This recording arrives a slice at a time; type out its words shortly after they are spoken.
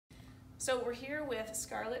So we're here with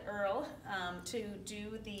Scarlett Earle to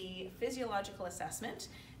do the physiological assessment,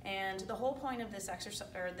 and the whole point of this exercise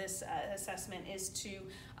or this assessment is to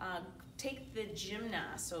take the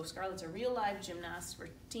gymnast. So Scarlett's a real live gymnast for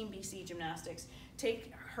Team BC Gymnastics.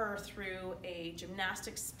 Take her through a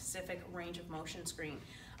gymnastics specific range of motion screen.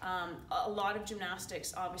 A lot of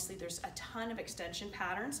gymnastics, obviously there's a ton of extension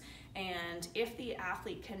patterns, and if the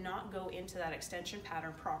athlete cannot go into that extension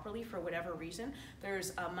pattern properly for whatever reason,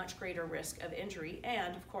 there's a much greater risk of injury,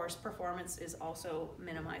 and of course performance is also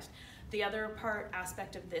minimized. The other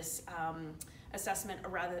aspect of this assessment, or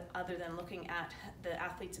rather other than looking at the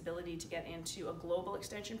athlete's ability to get into a global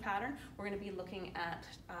extension pattern, we're going to be looking at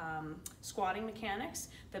squatting mechanics,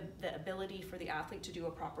 the ability for the athlete to do a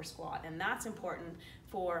proper squat, and that's important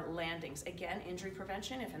for landings. Again, injury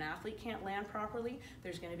prevention. If an athlete can't land properly,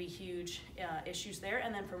 there's going to be huge issues there.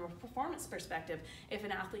 And then from a performance perspective, if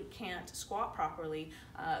an athlete can't squat properly,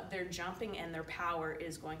 their jumping and their power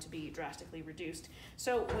is going to be drastically reduced.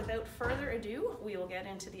 So without further ado, we will get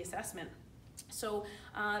into the assessment. So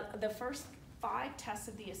the first 5 tests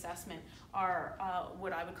of the assessment are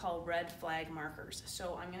what I would call red flag markers.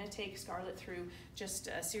 So I'm going to take Scarlett through just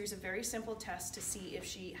a series of very simple tests to see if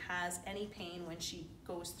she has any pain when she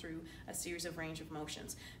goes through a series of range of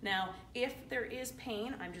motions. Now, if there is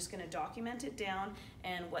pain, I'm just going to document it down,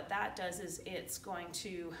 and what that does is it's going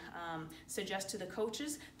to suggest to the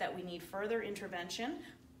coaches that we need further intervention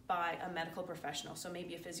by a medical professional. So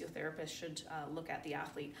maybe a physiotherapist should look at the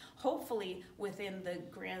athlete. Hopefully, within the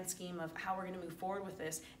grand scheme of how we're going to move forward with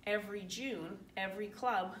this, every June, every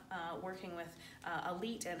club working with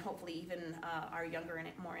elite and hopefully even our younger and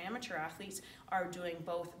more amateur athletes are doing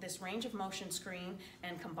both this range of motion screen,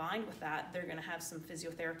 and combined with that, they're going to have some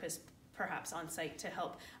physiotherapists perhaps on site to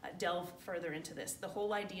help delve further into this. The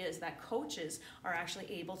whole idea is that coaches are actually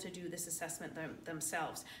able to do this assessment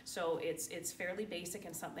themselves. So it's fairly basic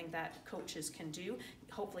and something that coaches can do,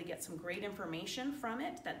 hopefully get some great information from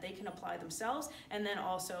it that they can apply themselves, and then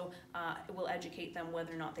also it will educate them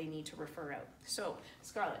whether or not they need to refer out. So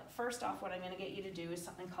Scarlett, first off, what I'm going to get you to do is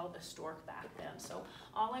something called a Stork Backhand. So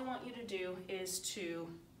all I want you to do is to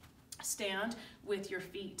stand with your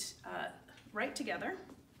feet right together,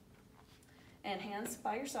 and hands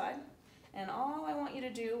by your side, and all I want you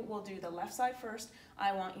to do, we'll do the left side first.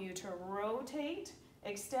 I want you to rotate,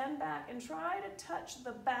 extend back, and try to touch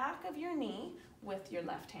the back of your knee with your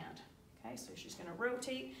left hand. Okay, so she's going to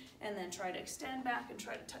rotate and then try to extend back and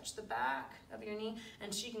try to touch the back of your knee,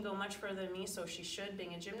 and she can go much further than me, so she should,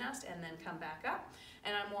 being a gymnast, and then come back up.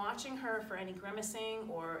 And I'm watching her for any grimacing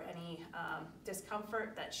or any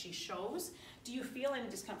discomfort that she shows. Do you feel any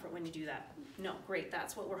discomfort when you do that? No, great,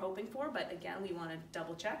 that's what we're hoping for, but again, we want to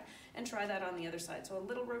double check and try that on the other side. So a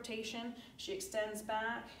little rotation, she extends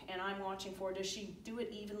back, and I'm watching for, does she do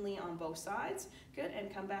it evenly on both sides? Good,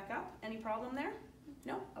 and come back up. Any problem there?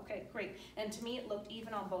 No? Okay, great. And to me, it looked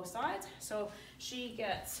even on both sides. So she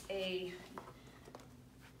gets a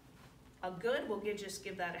good, we'll just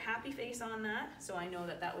give that a happy face on that, so I know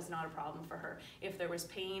that that was not a problem for her. If there was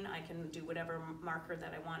pain, I can do whatever marker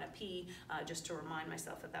that I want to P, just to remind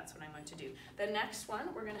myself that that's what I'm going to do. The next one,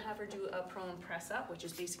 we're going to have her do a prone press up, which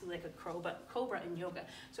is basically like a cobra in yoga.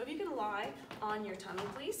 So if you can lie on your tummy,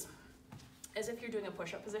 please, as if you're doing a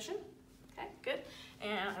push-up position. Okay, good.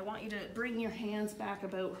 And I want you to bring your hands back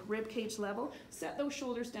about rib cage level. Set those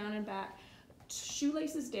shoulders down and back.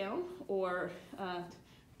 Shoelaces down, or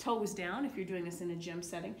toes down if you're doing this in a gym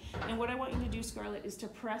setting. And what I want you to do, Scarlett, is to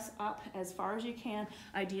press up as far as you can,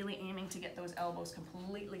 ideally aiming to get those elbows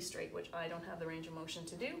completely straight, which I don't have the range of motion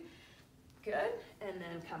to do. Good. And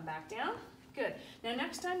then come back down. Good. Now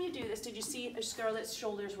next time you do this, did you see Scarlett's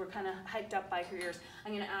shoulders were kind of hiked up by her ears?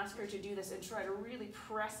 I'm going to ask her to do this and try to really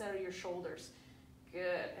press out of your shoulders. Good.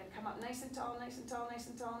 And come up nice and tall, nice and tall, nice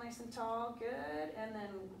and tall, nice and tall. Good. And then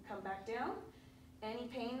come back down. Any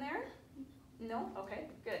pain there? No? Okay,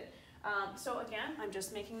 good. So again, I'm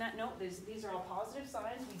just making that note. These are all positive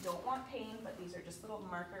signs. We don't want pain, but these are just little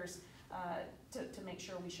markers to make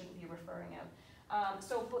sure we shouldn't be referring out.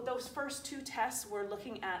 So those first 2 tests, we're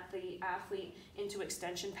looking at the athlete into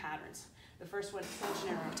extension patterns. The first one, extension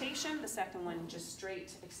and rotation. The second one, just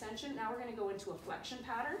straight extension. Now we're going to go into a flexion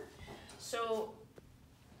pattern. So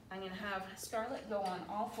I'm going to have Scarlett go on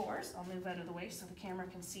all fours. I'll move out of the way so the camera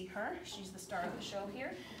can see her. She's the star of the show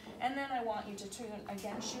here. And then I want you to turn,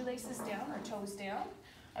 again, shoelaces down or toes down.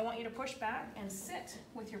 I want you to push back and sit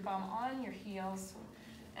with your bum on your heels,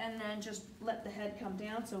 and then just let the head come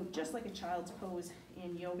down, so just like a child's pose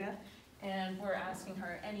in yoga. And we're asking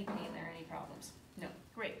her, any pain there, any problems? No.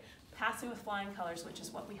 Great. Passing with flying colors, which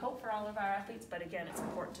is what we hope for all of our athletes, but again, it's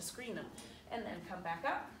important to screen them. And then come back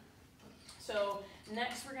up. So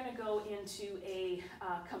next we're going to go into a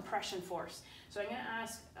compression force. So I'm going to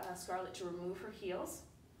ask Scarlett to remove her heels,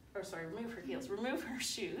 remove her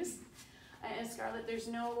shoes. And Scarlett, there's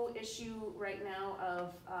no issue right now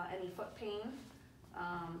of any foot pain?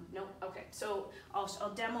 No? Okay, so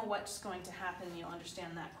I'll demo what's going to happen. You'll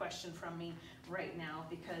understand that question from me right now,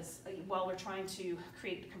 because while we're trying to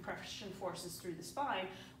create compression forces through the spine,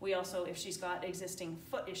 we also, if she's got existing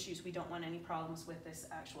foot issues, we don't want any problems with this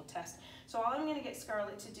actual test. So all I'm going to get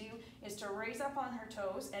Scarlett to do is to raise up on her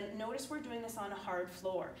toes, and notice we're doing this on a hard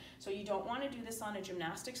floor. So you don't want to do this on a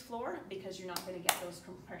gymnastics floor because you're not going to get those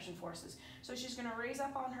compression forces. So she's going to raise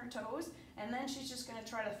up on her toes, and then she's just going to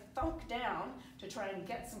try to thunk down to try and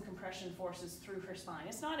get some compression forces through her spine.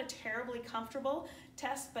 It's not a terribly comfortable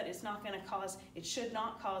test, but it's not going to cause, it should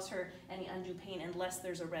not cause her any undue pain unless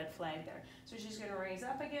there's a red flag there. So she's going to raise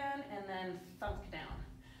up again and then thunk down.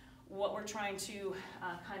 What we're trying to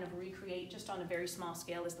kind of recreate just on a very small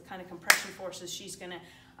scale is the kind of compression forces she's going to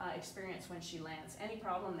experience when she lands. Any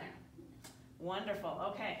problem there? Wonderful.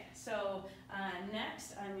 Okay, so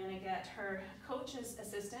next I'm going to get her coach's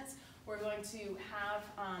assistance. We're going to have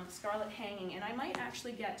Scarlett hanging, and I might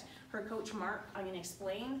actually get her coach Mark. I'm going to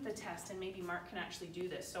explain the test, and maybe Mark can actually do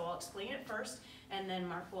this. So I'll explain it first, and then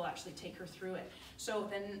Mark will actually take her through it. So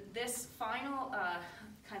then this final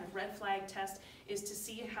kind of red flag test is to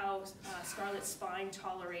see how Scarlett's spine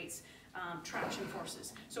tolerates traction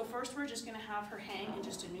forces. So first we're just going to have her hang in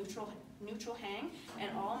just a neutral hang,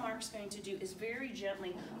 and all Mark's going to do is very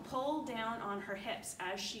gently pull down on her hips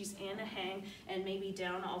as she's in a hang, and maybe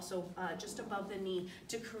down also just above the knee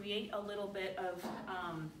to create a little bit of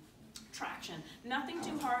traction. Nothing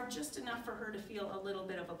too hard, just enough for her to feel a little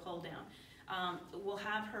bit of a pull down. We'll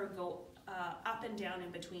have her go up and down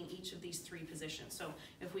in between each of these three positions. So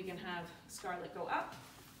if we can have Scarlett go up,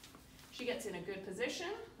 she gets in a good position,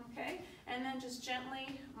 okay? And then just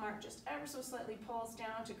gently, Mark just ever so slightly pulls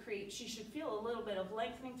down to create, she should feel a little bit of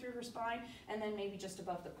lengthening through her spine, and then maybe just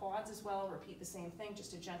above the quads as well. Repeat the same thing,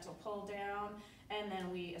 just a gentle pull down, and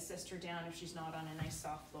then we assist her down if she's not on a nice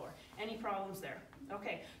soft floor. Any problems there?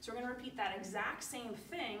 Okay, so we're gonna repeat that exact same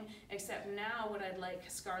thing, except now what I'd like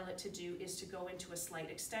Scarlett to do is to go into a slight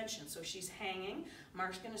extension. So she's hanging,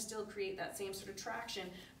 Mark's gonna still create that same sort of traction,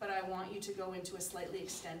 but I want you to go into a slightly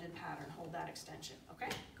extended pattern. Hold that extension,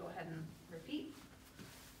 okay? Go ahead and repeat.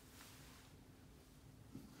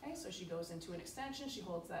 Okay, so she goes into an extension, she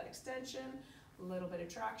holds that extension, a little bit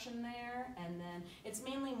of traction there, and then it's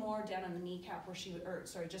mainly more down on the kneecap where she would, or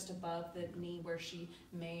sorry, just above the knee where she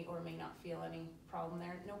may or may not feel any problem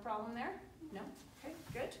there. No problem there? No? Okay,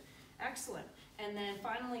 good. Excellent. And then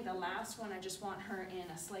finally the last one, I just want her in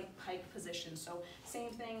a slight pike position. So same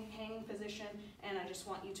thing, hanging position, and I just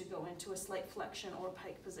want you to go into a slight flexion or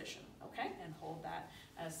pike position, okay? And hold that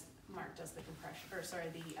as Mark does the compression, or sorry,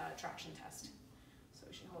 the traction test. So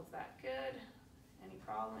she holds that good. Any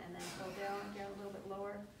problem, and then go down again a little bit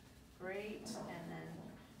lower. Great, and then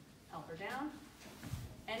help her down.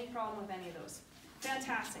 Any problem with any of those?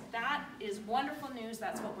 Fantastic. That is wonderful news.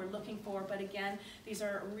 That's what we're looking for. But again, these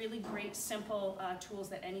are really great, simple tools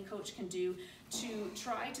that any coach can do to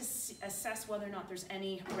try to assess whether or not there's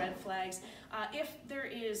any red flags. If there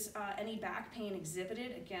is any back pain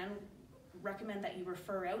exhibited, again, recommend that you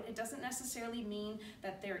refer out. It doesn't necessarily mean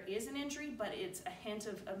that there is an injury, but it's a hint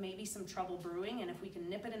of maybe some trouble brewing, and if we can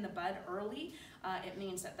nip it in the bud early, it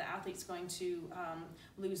means that the athlete's going to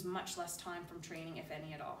lose much less time from training, if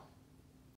any at all.